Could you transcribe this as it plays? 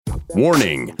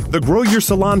Warning, the Grow Your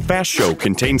Salon Fast Show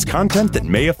contains content that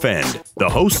may offend. The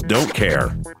hosts don't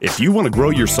care. If you want to grow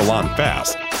your salon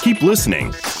fast, keep listening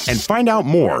and find out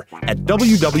more at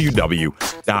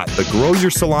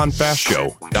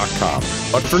www.thegrowyoursalonfastshow.com.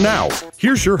 But for now,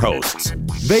 here's your hosts,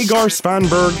 Vegard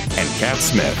Svanberg and Kat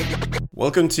Smith.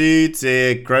 Welcome to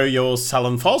the Grow Your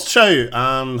Salon Fast Show.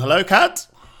 Hello, Kat.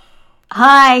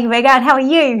 Hi, Vegard. How are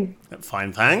you?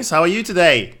 Fine, thanks. How are you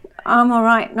today? I'm all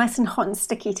right. Nice and hot and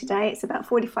sticky today. It's about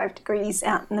 45 degrees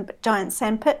out in the giant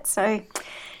sandpit, so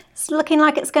it's looking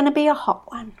like it's going to be a hot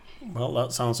one. Well,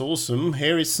 that sounds awesome.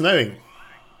 Here it's snowing.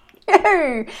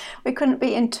 No, we couldn't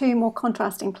be in two more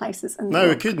contrasting places. No,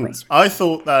 we couldn't. I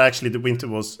thought that actually the winter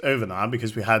was over now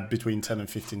because we had between 10 and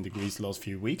 15 degrees the last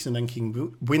few weeks, and then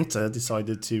King Winter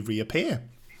decided to reappear.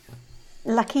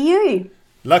 Lucky you.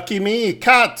 Lucky me.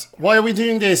 Kat, why are we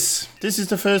doing this? This is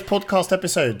the first podcast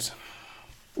episode.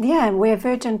 Yeah, we're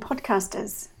virgin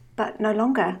podcasters, but no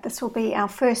longer. This will be our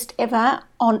first ever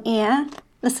on air.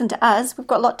 Listen to us. We've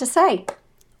got a lot to say.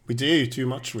 We do. Too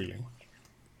much, really.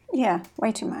 Yeah,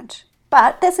 way too much.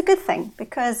 But that's a good thing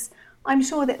because I'm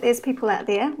sure that there's people out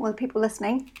there, well, people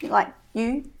listening, like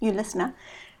you listener,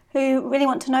 who really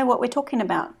want to know what we're talking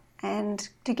about and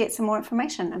to get some more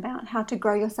information about how to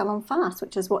grow your salon fast,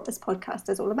 which is what this podcast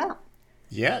is all about.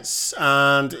 Yes,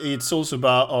 and it's also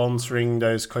about answering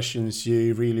those questions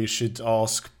you really should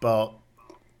ask, but,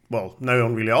 well, no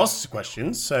one really asks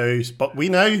questions, but we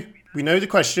know the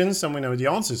questions and we know the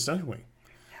answers, don't we?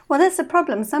 Well, that's the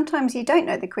problem. Sometimes you don't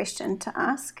know the question to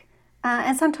ask,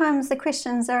 and sometimes the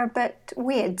questions are a bit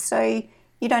weird, so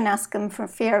you don't ask them for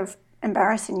fear of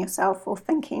embarrassing yourself or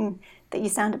thinking that you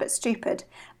sound a bit stupid,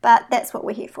 but that's what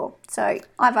we're here for. So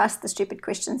I've asked the stupid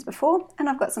questions before, and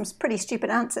I've got some pretty stupid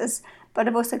answers, but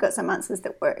I've also got some answers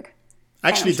that work.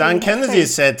 Actually, Dan Kennedy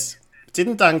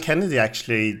didn't Dan Kennedy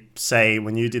actually say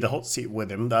when you did a hot seat with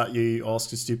him that you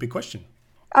asked a stupid question?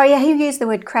 Oh yeah, he used the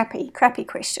word crappy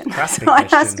question. I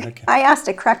asked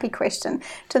a crappy question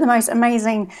to the most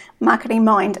amazing marketing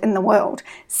mind in the world,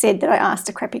 said that I asked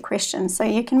a crappy question. So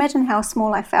you can imagine how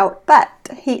small I felt, but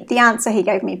the answer he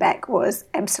gave me back was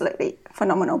absolutely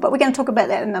phenomenal. But we're going to talk about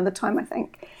that another time, I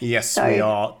think. Yes, we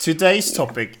are. Today's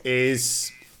topic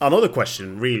is another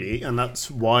question, really, and that's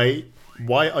why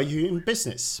are you in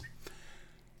business?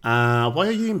 Why are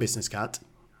you in business, Kat?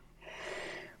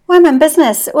 Well, I'm in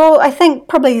business. Well, I think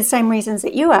probably the same reasons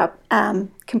that you are.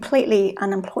 Completely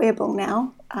unemployable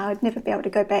now. I'd never be able to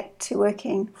go back to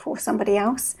working for somebody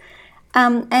else.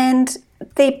 And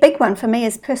the big one for me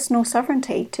is personal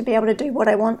sovereignty, to be able to do what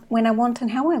I want, when I want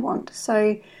and how I want.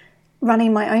 So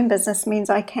running my own business means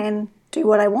I can do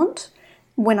what I want,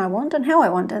 when I want and how I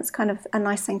want. And it's kind of a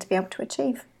nice thing to be able to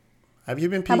achieve. Have you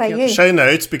been peeking at the show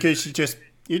notes? Because you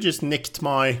just nicked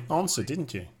my answer,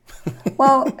 didn't you?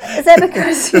 Well, is that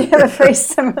because you have a very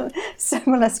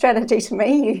similar strategy to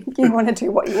me? You want to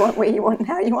do what you want, where you want, and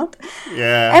how you want.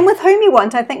 Yeah. And with whom you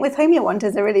want. I think with whom you want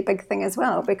is a really big thing as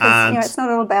well, because it's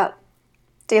not all about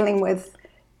dealing with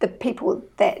the people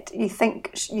that you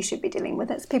think you should be dealing with.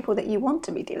 It's people that you want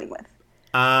to be dealing with.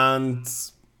 And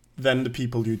then the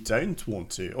people you don't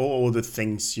want to, or the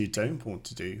things you don't want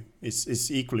to do,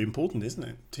 is equally important, isn't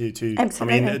it? To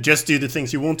Absolutely. I mean, just do the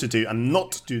things you want to do and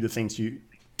not do the things you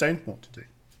don't want to do.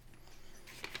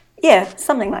 Yeah,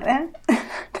 something like that.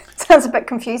 Sounds a bit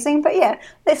confusing, but yeah,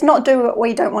 let's not do what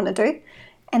we don't want to do,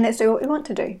 and let's do what we want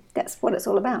to do. That's what it's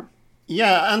all about.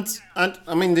 Yeah, and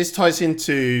I mean, this ties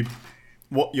into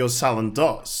what your salon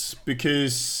does,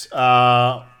 because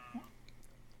I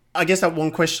guess that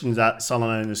one question that salon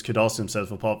owners could ask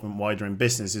themselves, apart from why they're in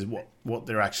business, is what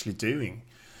they're actually doing,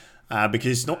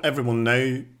 because not everyone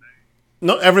knows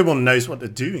what they're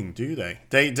doing, do they?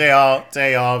 They are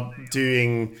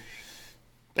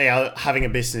having a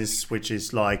business which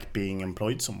is like being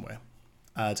employed somewhere.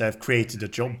 They have created a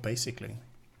job, basically.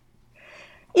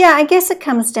 Yeah, I guess it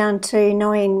comes down to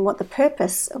knowing what the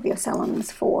purpose of your salon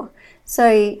is for.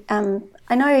 So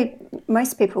I know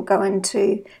most people go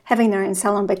into having their own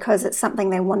salon because it's something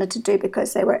they wanted to do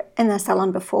because they were in their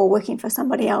salon before working for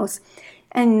somebody else.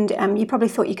 And you probably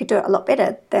thought you could do it a lot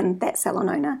better than that salon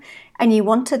owner. And you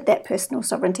wanted that personal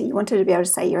sovereignty. You wanted to be able to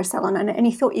say you're a salon owner and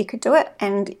you thought you could do it.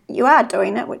 And you are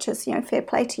doing it, which is, fair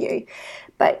play to you.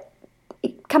 But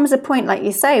it comes a point, like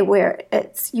you say, where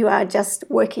you are just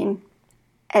working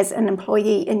as an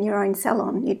employee in your own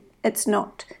salon. It's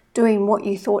not doing what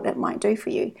you thought it might do for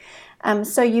you.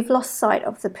 So you've lost sight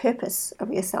of the purpose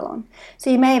of your salon. So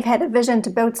you may have had a vision to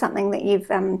build something that you've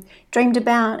dreamed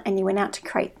about, and you went out to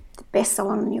create best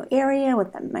salon in your area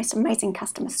with the most amazing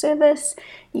customer service.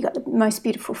 You've got the most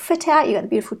beautiful fit out, you've got the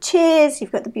beautiful chairs,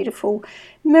 you've got the beautiful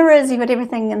mirrors, you've got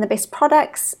everything and the best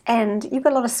products, and you've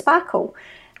got a lot of sparkle.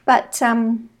 But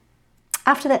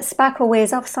after that sparkle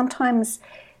wears off, sometimes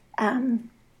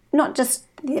not just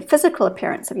the physical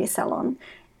appearance of your salon,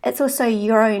 it's also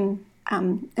your own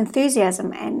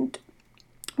enthusiasm and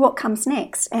what comes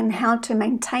next, and how to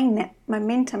maintain that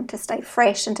momentum to stay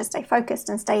fresh and to stay focused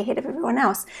and stay ahead of everyone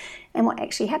else. And what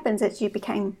actually happens is you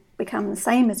become the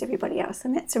same as everybody else,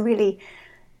 and that's a really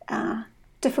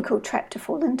difficult trap to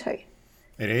fall into.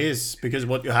 It is, because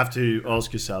what you have to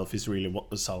ask yourself is really what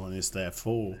the salon is there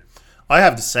for. I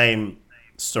have the same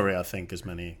story, I think, as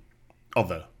many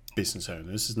other business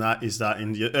owners. Is that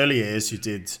in the early years you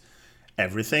did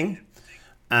everything.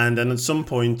 And then at some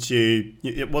point, you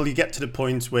get to the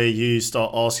point where you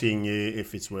start asking you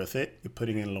if it's worth it. You're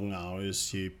putting in long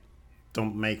hours. You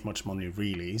don't make much money,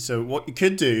 really. So what you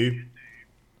could do,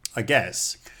 I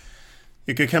guess,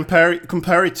 you could compare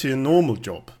it to a normal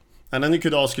job. And then you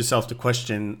could ask yourself the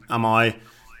question, am I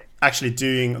actually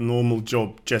doing a normal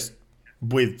job just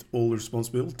with all the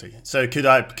responsibility? So could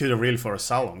I really, for a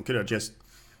salon, could I just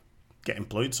get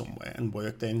employed somewhere and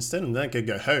work there instead? And then I could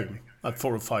go home at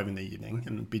 4 or 5 in the evening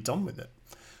and be done with it,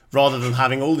 rather than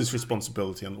having all this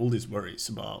responsibility and all these worries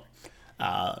about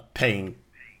paying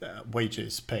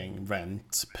wages, paying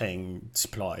rent, paying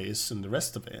supplies, and the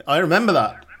rest of it. I remember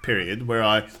that period where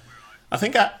I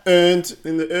think I earned,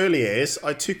 in the early years,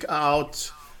 I took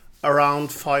out around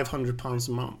 £500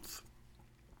 a month.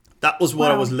 That was what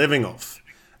I was living off.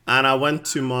 And I went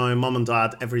to my mum and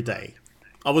dad every day.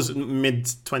 I was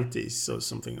mid-20s or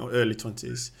something, or early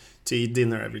 20s, to eat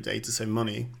dinner every day to save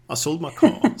money. I sold my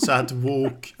car, so I had to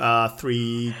walk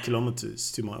 3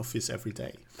 kilometers to my office every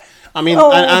day. I mean,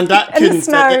 and that couldn't...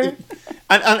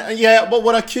 And yeah, but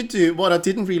what I could do, what I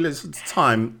didn't realize at the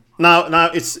time, now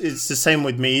it's the same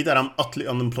with me, that I'm utterly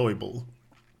unemployable.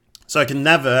 So I can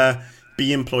never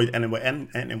be employed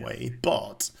anyway,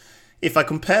 but if I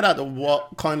compare that to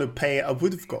what kind of pay I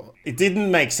would have got, it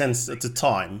didn't make sense at the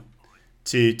time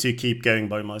to keep going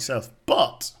by myself.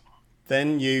 But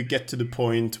then you get to the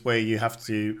point where you have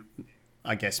to,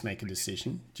 I guess, make a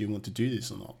decision. Do you want to do this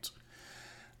or not?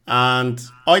 And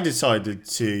I decided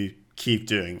to keep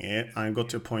doing it. I got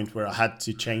to a point where I had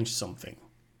to change something.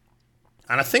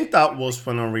 And I think that was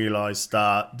when I realized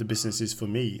that the business is for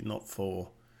me, not for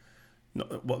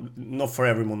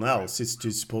everyone else. It's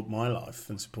to support my life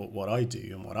and support what I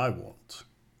do and what I want.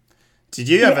 Did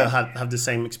you ever have the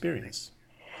same experience?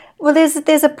 Well,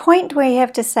 there's a point where you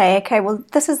have to say, okay, well,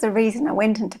 this is the reason I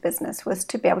went into business, was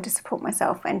to be able to support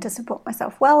myself and to support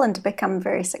myself well and to become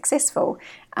very successful.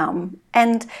 And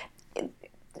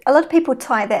a lot of people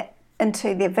tie that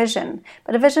into their vision,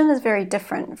 but a vision is very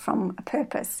different from a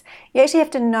purpose. You actually have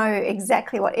to know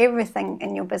exactly what everything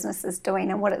in your business is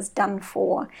doing and what it's done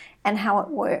for and how it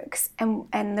works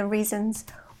and the reasons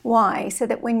why, so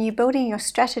that when you're building your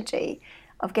strategy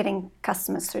of getting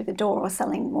customers through the door or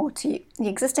selling more to the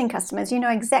existing customers, you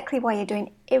know exactly why you're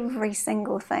doing every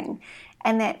single thing,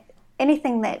 and that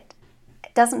anything that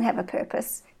doesn't have a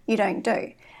purpose, you don't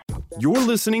do. You're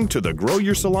listening to the Grow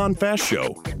Your Salon Fast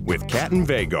Show with Kat and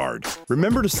Vegard.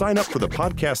 Remember to sign up for the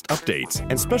podcast updates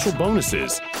and special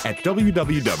bonuses at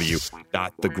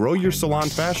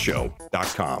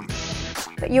www.thegrowyoursalonfastshow.com.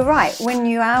 But you're right, when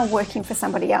you are working for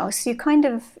somebody else, even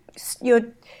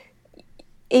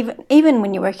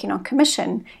when you're working on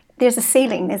commission, there's a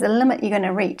ceiling, there's a limit you're going to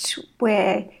reach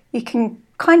where you can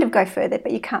kind of go further,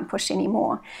 but you can't push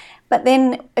anymore. But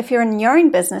then if you're in your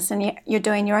own business and you're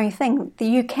doing your own thing,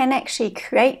 you can actually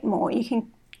create more. You can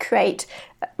create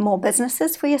more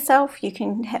businesses for yourself. You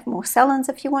can have more salons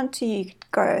if you want to. You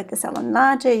could grow the salon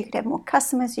larger. You could have more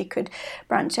customers. You could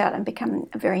branch out and become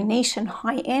a very niche and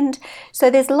high end. So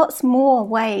there's lots more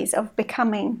ways of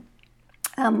becoming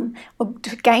or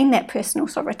to gain that personal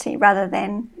sovereignty rather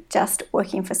than just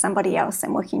working for somebody else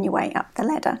and working your way up the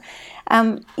ladder.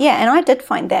 And I did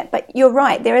find that, but you're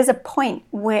right, there is a point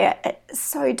where it's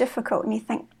so difficult and you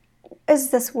think, is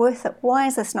this worth it? Why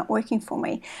is this not working for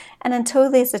me? And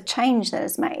until there's a change that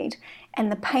is made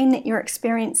and the pain that you're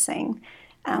experiencing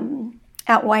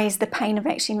outweighs the pain of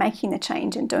actually making the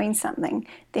change and doing something,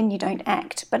 then you don't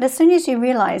act. But as soon as you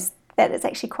realize that it's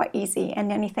actually quite easy and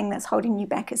the only thing that's holding you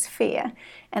back is fear,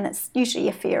 and it's usually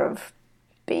a fear of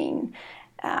being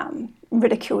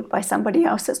ridiculed by somebody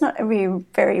else. It's not a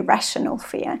very rational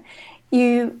fear.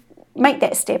 You make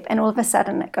that step, and all of a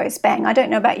sudden it goes bang. I don't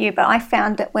know about you, but I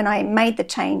found that when I made the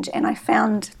change and I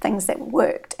found things that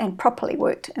worked and properly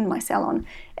worked in my salon,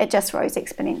 it just rose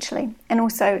exponentially. And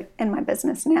also in my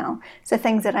business now. So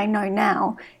things that I know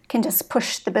now can just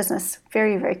push the business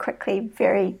very, very quickly,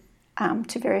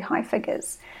 to very high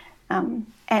figures.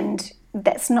 And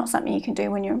that's not something you can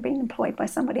do when you're being employed by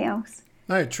somebody else.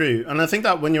 No, true. And I think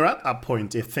that when you're at that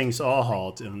point, if things are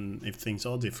hard and if things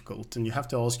are difficult, then you have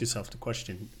to ask yourself the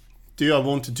question, do I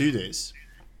want to do this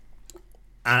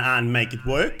and make it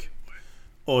work?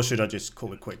 Or should I just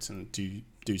call it quits and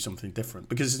do something different?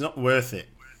 Because it's not worth it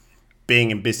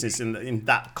being in business in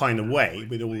that kind of way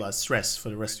with all that stress for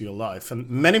the rest of your life. And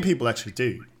many people actually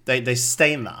do. They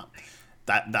stay in that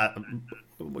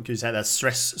what can you say, that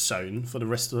stress zone for the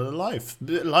rest of their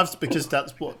lives because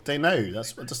that's what they know.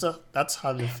 That's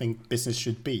how they think business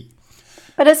should be.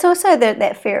 But it's also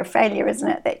that fear of failure, isn't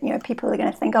it? That, you know, people are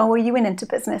going to think, oh, well, you went into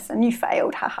business and you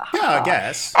failed, ha ha ha. Yeah, I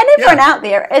guess. And everyone out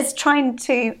there is trying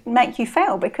to make you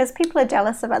fail because people are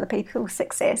jealous of other people's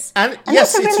success. And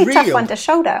yes, that's a really tough one to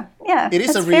shoulder. Yeah, it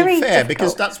is a real fear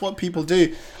because that's what people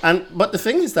do. But the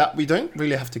thing is that we don't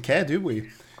really have to care, do we?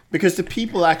 Because the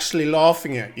people actually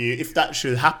laughing at you, if that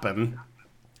should happen,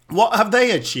 what have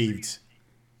they achieved?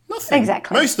 Nothing.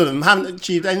 Exactly. Most of them haven't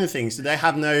achieved anything, so they're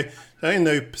in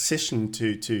no position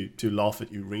to laugh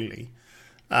at you, really.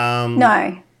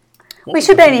 No. We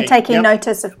should be only taking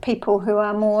notice of people who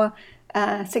are more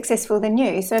successful than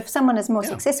you. So if someone is more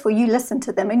successful, you listen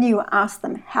to them and you ask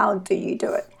them, how do you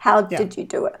do it? How did you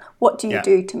do it? What do you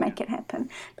do to make it happen?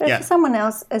 But if someone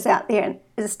else is out there and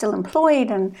is still employed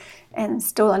and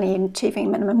still only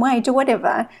achieving minimum wage or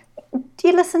whatever, do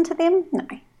you listen to them? No,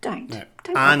 don't. No.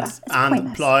 Don't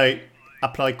and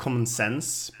apply common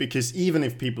sense, because even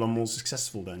if people are more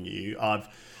successful than you, I've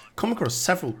come across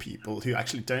several people who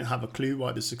actually don't have a clue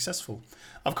why they're successful.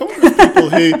 I've come across people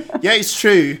who, it's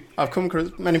true, I've come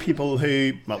across many people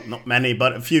who, well, not many,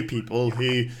 but a few people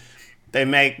who they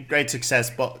make great success,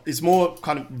 but it's more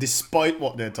kind of despite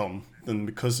what they've done than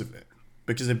because of it.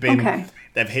 Because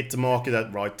they've hit the market at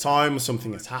the right time or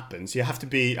something has happened. So you have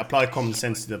to apply common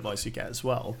sense to the advice you get as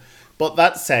well. But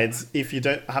that said, if you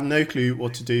don't have no clue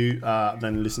what to do,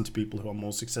 then listen to people who are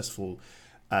more successful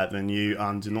than you,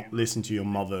 and do not listen to your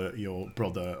mother, your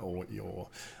brother, or your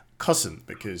cousin,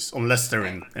 because unless they're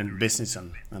in business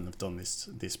and have done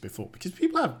this before, because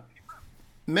people have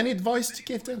many advice to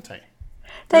give, don't they?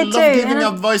 They love giving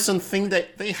advice on things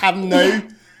that they have no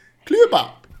clue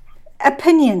about.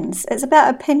 Opinions. It's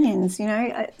about opinions, you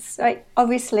know. It's like,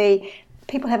 obviously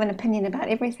people have an opinion about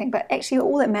everything, but actually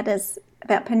all that matters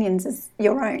about opinions is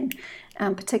your own,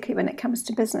 particularly when it comes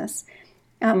to business.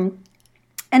 And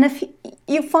if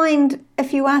you find,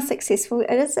 if you are successful,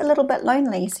 it is a little bit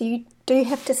lonely. So you do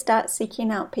have to start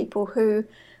seeking out people who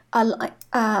are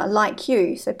like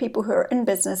you. So people who are in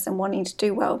business and wanting to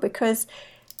do well, because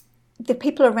the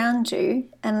people around you,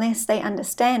 unless they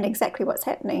understand exactly what's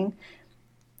happening,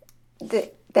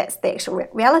 that's the actual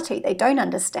reality. They don't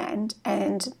understand,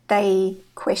 and they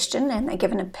question and they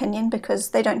give an opinion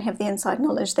because they don't have the inside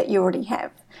knowledge that you already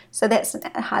have. So that's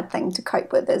a hard thing to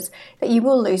cope with, is that you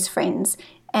will lose friends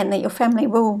and that your family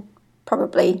will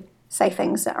probably say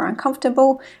things that are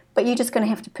uncomfortable, but you're just going to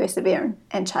have to persevere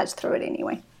and charge through it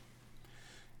anyway.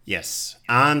 Yes,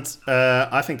 and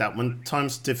I think that when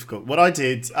times are difficult, what I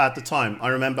did at the time, I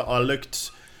remember I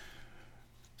looked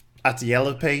at the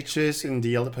Yellow Pages. In the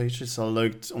Yellow Pages, I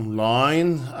looked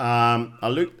online. I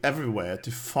looked everywhere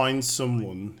to find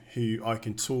someone who I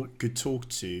could talk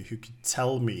to, who could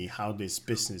tell me how this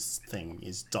business thing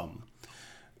is done.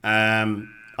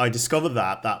 I discovered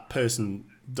that person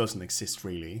doesn't exist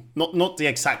really. Not the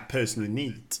exact person you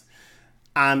need.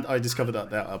 And I discovered that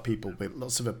there are people with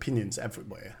lots of opinions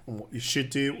everywhere on what you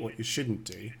should do, what you shouldn't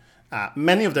do.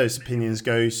 Many of those opinions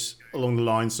goes along the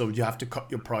lines of you have to cut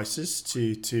your prices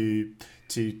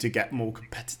to get more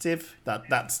competitive.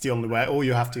 That's the only way, or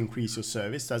you have to increase your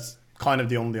service. That's kind of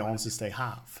the only answers they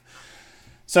have.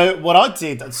 So what I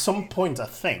did at some point, I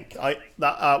think,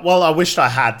 I wished I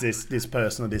had this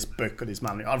person or this book or this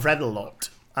manual. I've read a lot,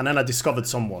 and then I discovered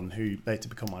someone who later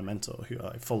became my mentor, who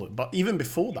I followed. But even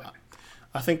before that,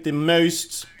 I think the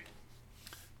most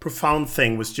profound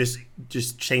thing was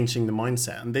just changing the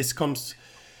mindset. And this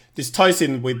ties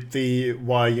in with the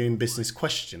why you're in business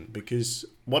question, because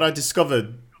what I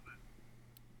discovered,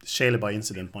 surely by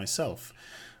incident myself,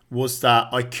 was that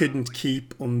I couldn't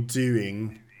keep on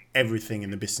doing everything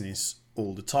in the business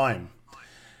all the time.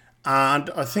 And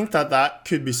I think that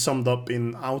could be summed up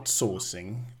in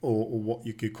outsourcing, or what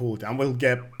you could call it. And we'll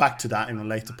get back to that in a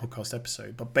later podcast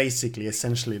episode. But basically,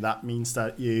 essentially, that means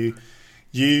that you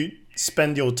You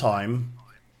spend your time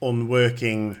on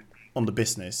working on the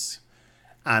business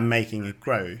and making it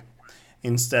grow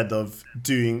instead of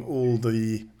doing all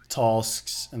the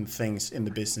tasks and things in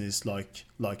the business like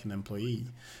an employee.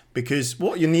 Because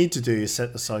what you need to do is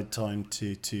set aside time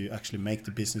to actually make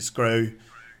the business grow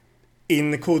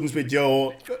in accordance with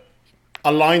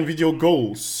aligned with your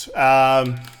goals.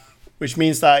 Which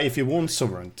means that if you want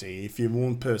sovereignty, if you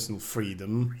want personal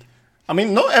freedom, I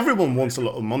mean, not everyone wants a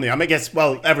lot of money. I mean, I guess,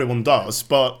 well, everyone does,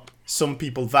 but some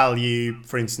people value,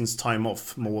 for instance, time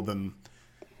off more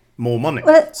money.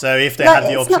 Well, so if they have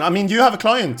the option, I mean, you have a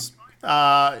client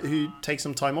who takes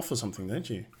some time off or something, don't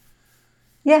you?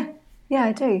 Yeah,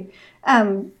 I do.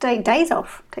 Days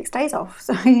off, takes days off,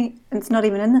 so it's not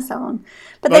even in the salon.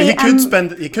 But well, you could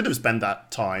have spent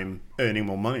that time earning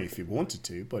more money if you wanted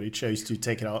to, but he chose to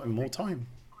take it out in more time.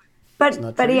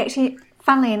 But he actually,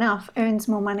 funnily enough, earns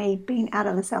more money being out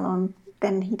of the salon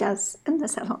than he does in the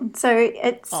salon. So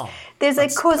there's a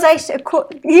causation, a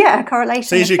correlation.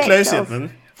 So you should close it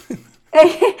then.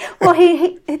 Well,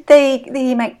 the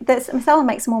salon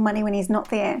makes more money when he's not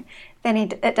there than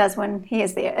it does when he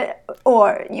is there,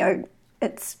 or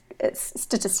it's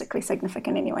statistically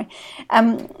significant anyway.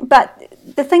 But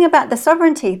the thing about the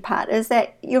sovereignty part is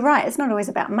that you're right. It's not always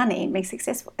about money and being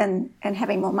successful and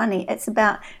having more money. It's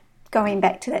about going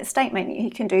back to that statement. You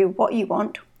can do what you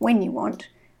want, when you want,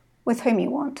 with whom you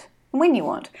want, and when you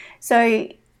want. So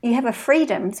you have a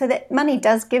freedom, so that money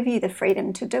does give you the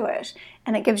freedom to do it,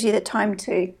 and it gives you the time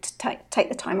to take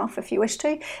the time off if you wish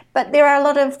to. But there are a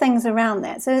lot of things around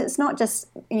that. So it's not just,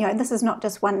 this is not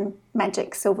just one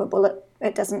magic silver bullet.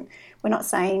 It doesn't. We're not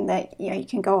saying that you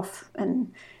can go off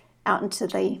and out into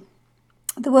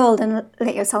the world and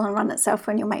let your salon run itself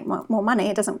when you'll make more money.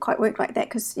 It doesn't quite work like that,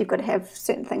 because you've got to have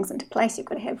certain things into place. You've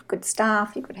got to have good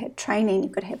staff, you've got to have training,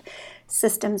 you've got to have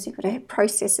systems, you've got to have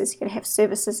processes, you've got to have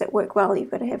services that work well,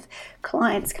 you've got to have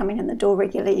clients coming in the door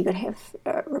regularly, you've got to have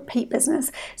repeat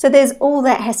business. So there's all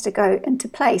that has to go into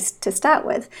place to start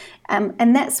with,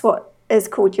 and that's what is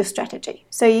called your strategy.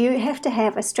 So you have to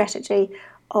have a strategy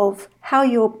of how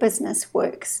your business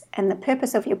works, and the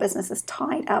purpose of your business is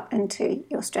tied up into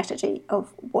your strategy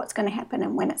of what's going to happen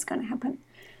and when it's going to happen.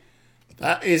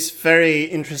 That is very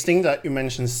interesting that you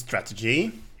mentioned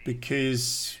strategy,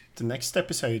 because the next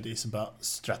episode is about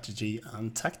strategy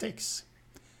and tactics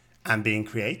and being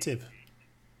creative.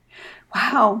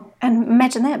 Wow, and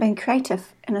imagine that, being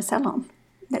creative in a salon.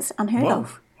 That's unheard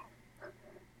of.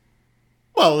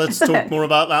 Well, let's talk more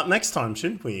about that next time,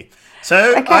 shouldn't we?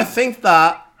 So okay. I think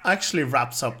that actually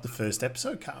wraps up the first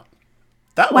episode, Kat.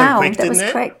 That went quick, didn't it? That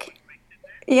was quick.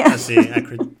 Yeah. As the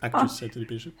actress said to the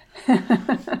bishop.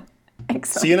 Excellent.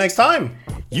 See you next time.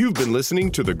 You've been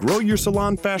listening to the Grow Your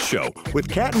Salon Fast Show with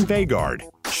Kat and Vegard.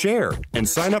 Share and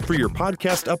sign up for your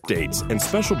podcast updates and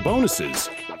special bonuses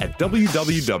at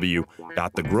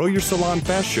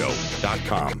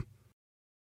www.thegrowyoursalonfastshow.com.